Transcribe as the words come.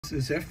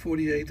This is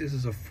F48. This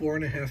is a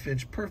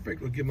 4.5-inch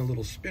perfect. We'll give him a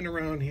little spin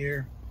around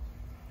here.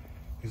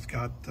 He's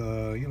got,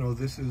 you know,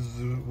 this is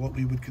what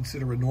we would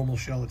consider a normal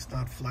shell. It's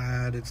not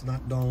flat. It's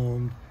not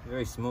domed.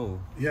 Very smooth.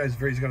 Yeah,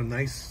 he's got a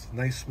nice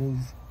smooth.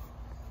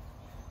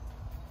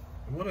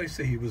 And what did I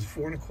say? He was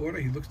 4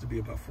 1/4. He looks to be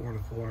about 4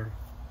 1/4.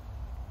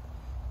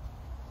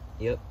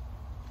 Yep.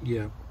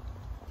 Yeah.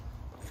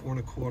 4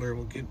 1/4.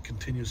 We'll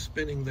continue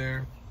spinning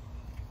there.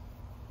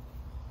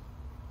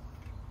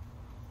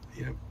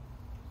 Yep.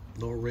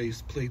 No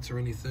raised plates or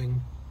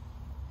anything.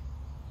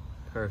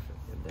 Perfect.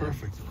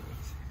 Perfect.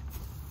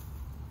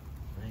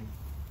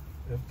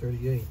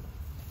 F38.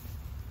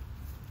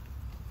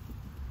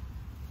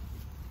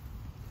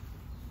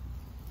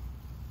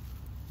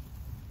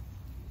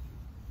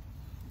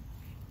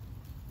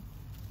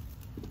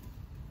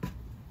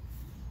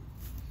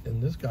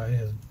 And this guy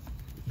has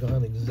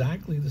gone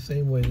exactly the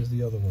same way as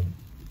the other one.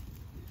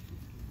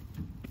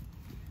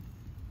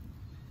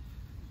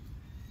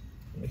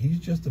 He's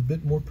just a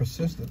bit more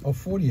persistent. Oh,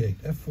 48,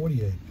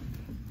 F48.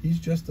 He's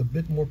just a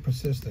bit more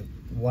persistent.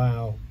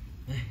 Wow.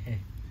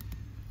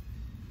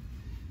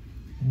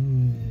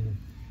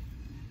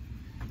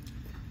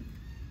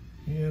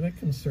 Yeah, that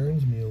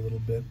concerns me a little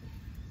bit.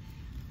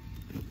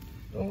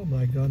 Oh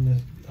my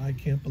goodness, I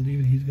can't believe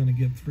it. He's going to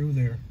get through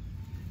there.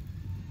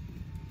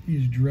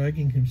 He's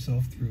dragging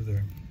himself through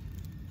there.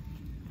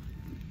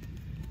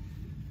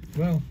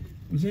 Well,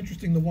 it was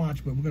interesting to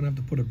watch, but we're going to have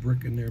to put a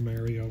brick in there,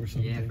 Mario, or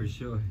something. Yeah, for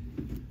sure.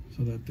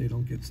 So that they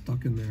don't get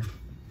stuck in there.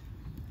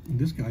 And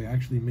this guy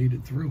actually made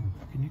it through.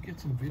 Can you get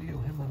some video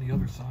of him on the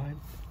other side?